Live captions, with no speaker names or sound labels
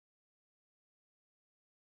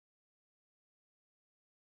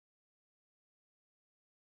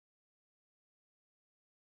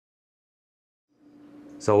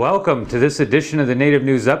So welcome to this edition of the Native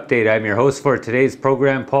News Update. I'm your host for today's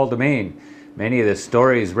program, Paul Demain. Many of the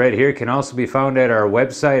stories read here can also be found at our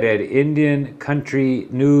website at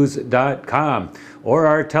IndianCountryNews.com or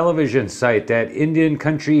our television site at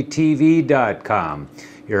IndianCountryTV.com.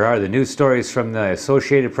 Here are the news stories from the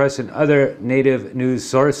Associated Press and other Native news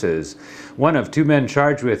sources. One of two men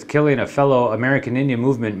charged with killing a fellow American Indian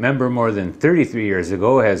Movement member more than 33 years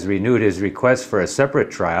ago has renewed his request for a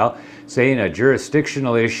separate trial, saying a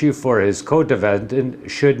jurisdictional issue for his co-defendant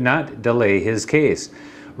should not delay his case.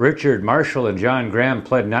 Richard Marshall and John Graham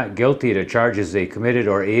pled not guilty to charges they committed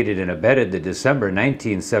or aided and abetted the December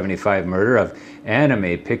 1975 murder of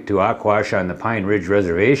Anime Piktuakwash on the Pine Ridge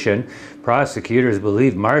Reservation. Prosecutors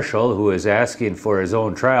believe Marshall, who is asking for his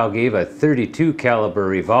own trial, gave a .32 caliber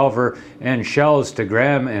revolver and shells to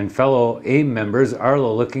Graham and fellow AIM members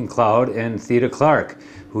Arlo Looking Cloud and Theda Clark,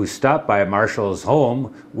 who stopped by Marshall's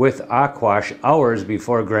home with Akwash hours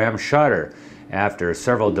before Graham shot her. After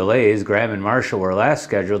several delays, Graham and Marshall were last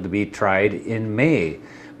scheduled to be tried in May.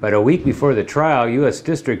 But a week before the trial, U.S.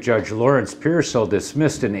 District Judge Lawrence Pearsall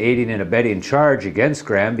dismissed an aiding and abetting charge against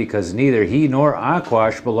Graham because neither he nor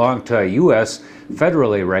Akwash belonged to a U.S.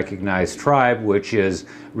 federally recognized tribe, which is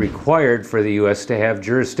required for the U.S. to have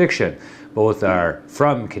jurisdiction. Both are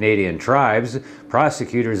from Canadian tribes.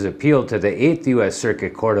 Prosecutors appealed to the 8th U.S.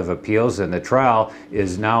 Circuit Court of Appeals, and the trial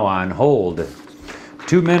is now on hold.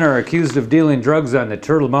 Two men are accused of dealing drugs on the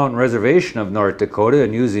Turtle Mountain Reservation of North Dakota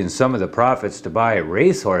and using some of the profits to buy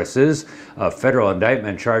racehorses. A federal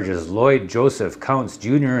indictment charges Lloyd Joseph Counts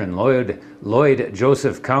Jr. and Lloyd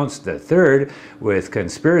Joseph Counts III with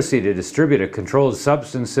conspiracy to distribute a controlled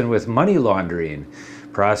substance and with money laundering.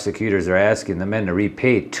 Prosecutors are asking the men to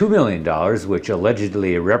repay $2 million, which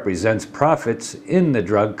allegedly represents profits in the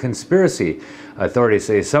drug conspiracy. Authorities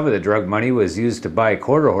say some of the drug money was used to buy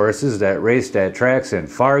quarter horses that raced at tracks in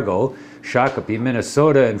Fargo, Shakopee,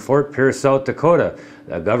 Minnesota, and Fort Pierce, South Dakota.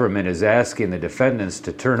 The government is asking the defendants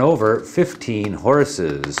to turn over 15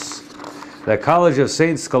 horses. The College of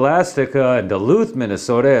St. Scholastica in Duluth,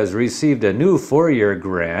 Minnesota has received a new 4-year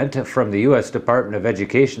grant from the U.S. Department of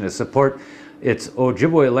Education to support its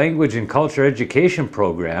Ojibwe language and culture education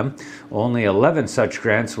program. Only 11 such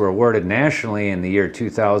grants were awarded nationally in the year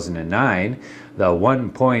 2009. The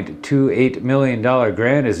 $1.28 million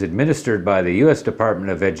grant is administered by the U.S.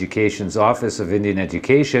 Department of Education's Office of Indian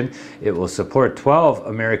Education. It will support 12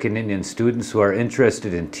 American Indian students who are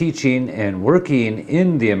interested in teaching and working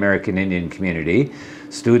in the American Indian community.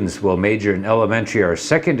 Students will major in elementary or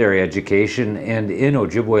secondary education and in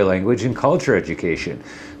Ojibwe language and culture education.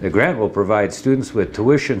 The grant will provide students with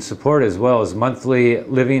tuition support as well as monthly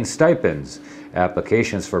living stipends.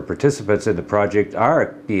 Applications for participants in the project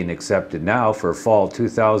are being accepted now for fall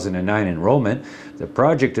 2009 enrollment. The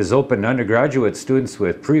project is open to undergraduate students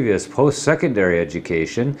with previous post-secondary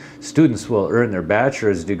education. Students will earn their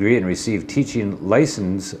bachelor's degree and receive teaching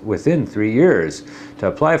license within 3 years. To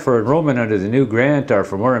apply for enrollment under the new grant or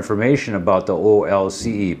for more information about the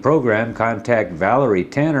OLCE program, contact Valerie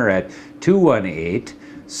Tanner at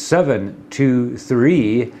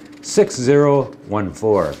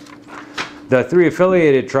 218-723-6014. The 3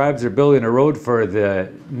 affiliated tribes are building a road for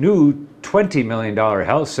the new $20 million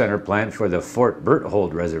health center planned for the Fort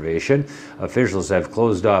Berthold Reservation. Officials have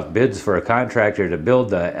closed off bids for a contractor to build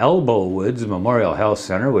the Elbow Woods Memorial Health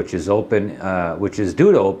Center, which is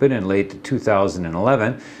due to open in late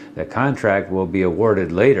 2011. The contract will be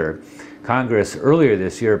awarded later. Congress earlier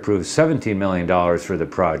this year approved $17 million for the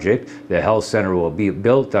project. The health center will be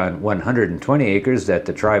built on 120 acres that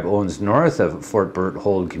the tribe owns north of Fort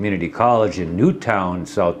Berthold Community College in Newtown,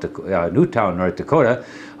 North Dakota.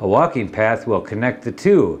 A walking path will connect the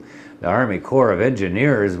two. The Army Corps of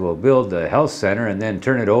Engineers will build the health center and then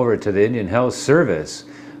turn it over to the Indian Health Service.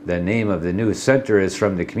 The name of the new center is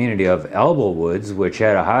from the community of Elbow Woods, which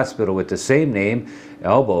had a hospital with the same name.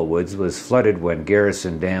 Elbow Woods was flooded when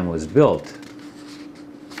Garrison Dam was built.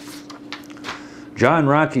 John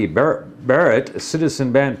Rocky Barrett,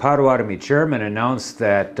 Citizen Band Potawatomi chairman, announced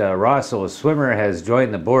that Ross O. Swimmer has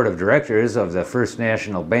joined the board of directors of the First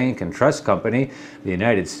National Bank and Trust Company, the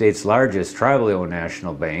United States' largest tribally owned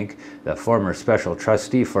national bank. The former special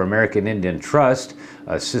trustee for American Indian Trust,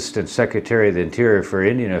 assistant secretary of the Interior for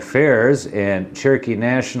Indian Affairs, and Cherokee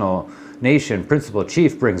Nation principal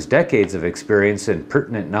chief brings decades of experience and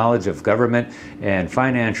pertinent knowledge of government and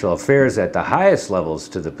financial affairs at the highest levels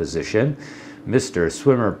to the position. Mr.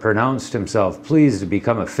 Swimmer pronounced himself pleased to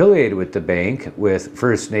become affiliated with the bank with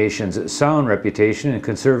First Nations' sound reputation and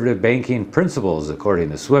conservative banking principles,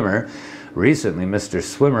 according to Swimmer. Recently, Mr.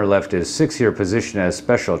 Swimmer left his 6-year position as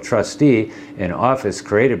special trustee, an office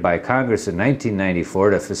created by Congress in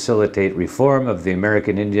 1994 to facilitate reform of the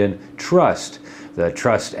American Indian Trust. The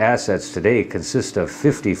trust assets today consist of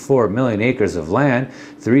 54 million acres of land,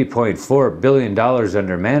 $3.4 billion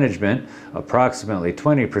under management, approximately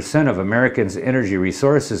 20% of Americans' energy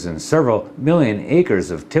resources, and several million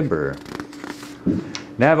acres of timber.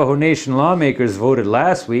 Navajo Nation lawmakers voted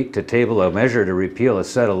last week to table a measure to repeal a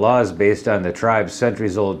set of laws based on the tribe's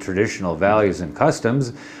centuries-old traditional values and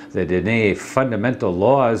customs. The Dene fundamental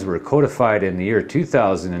laws were codified in the year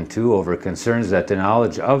 2002 over concerns that the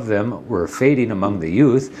knowledge of them were fading among the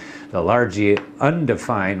youth. The largely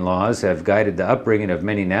undefined laws have guided the upbringing of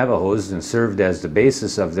many Navajos and served as the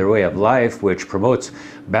basis of their way of life, which promotes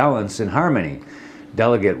balance and harmony.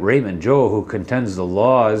 Delegate Raymond Joe, who contends the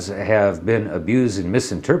laws have been abused and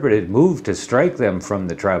misinterpreted, moved to strike them from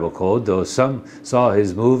the tribal code, though some saw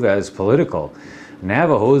his move as political.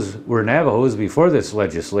 Navajos were Navajos before this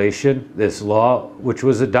legislation, this law, which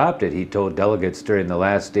was adopted, he told delegates during the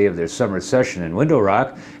last day of their summer session in Window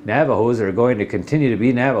Rock. Navajos are going to continue to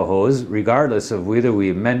be Navajos, regardless of whether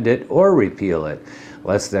we amend it or repeal it.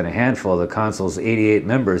 Less than a handful of the council's 88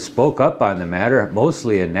 members spoke up on the matter,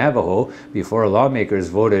 mostly in Navajo, before lawmakers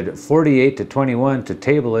voted 48 to 21 to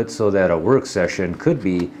table it so that a work session could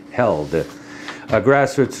be held. A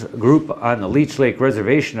grassroots group on the Leech Lake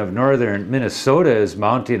Reservation of northern Minnesota is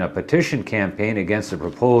mounting a petition campaign against a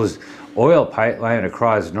proposed oil pipeline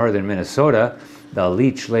across northern Minnesota. The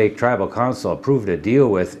Leech Lake Tribal Council approved a deal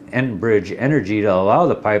with Enbridge Energy to allow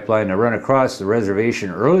the pipeline to run across the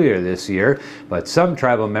reservation earlier this year, but some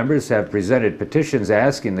tribal members have presented petitions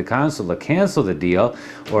asking the council to cancel the deal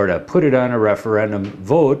or to put it on a referendum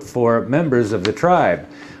vote for members of the tribe.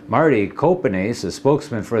 Marty Copenace, a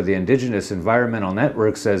spokesman for the Indigenous Environmental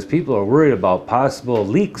Network, says people are worried about possible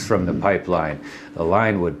leaks from the pipeline. The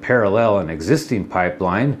line would parallel an existing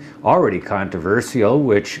pipeline, already controversial,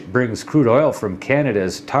 which brings crude oil from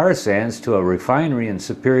Canada's tar sands to a refinery in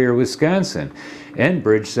Superior, Wisconsin.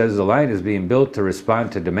 Enbridge says the line is being built to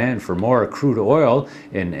respond to demand for more crude oil.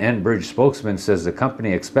 An Enbridge spokesman says the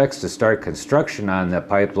company expects to start construction on the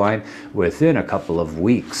pipeline within a couple of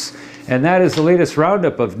weeks. And that is the latest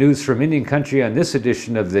roundup of news from Indian Country on this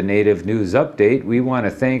edition of the Native News Update. We want to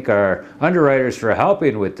thank our underwriters for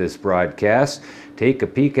helping with this broadcast. Take a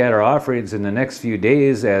peek at our offerings in the next few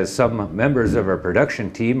days as some members of our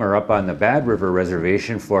production team are up on the Bad River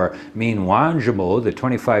Reservation for Mianwajamo, the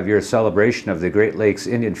 25-year celebration of the Great Lakes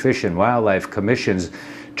Indian Fish and Wildlife Commission's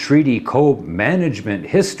Treaty Co-Management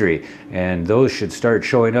history. And those should start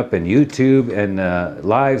showing up in YouTube and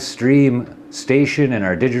live stream station and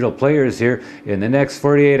our digital players here in the next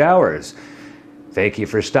 48 hours. Thank you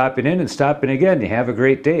for stopping in and stopping again. You have a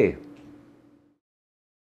great day.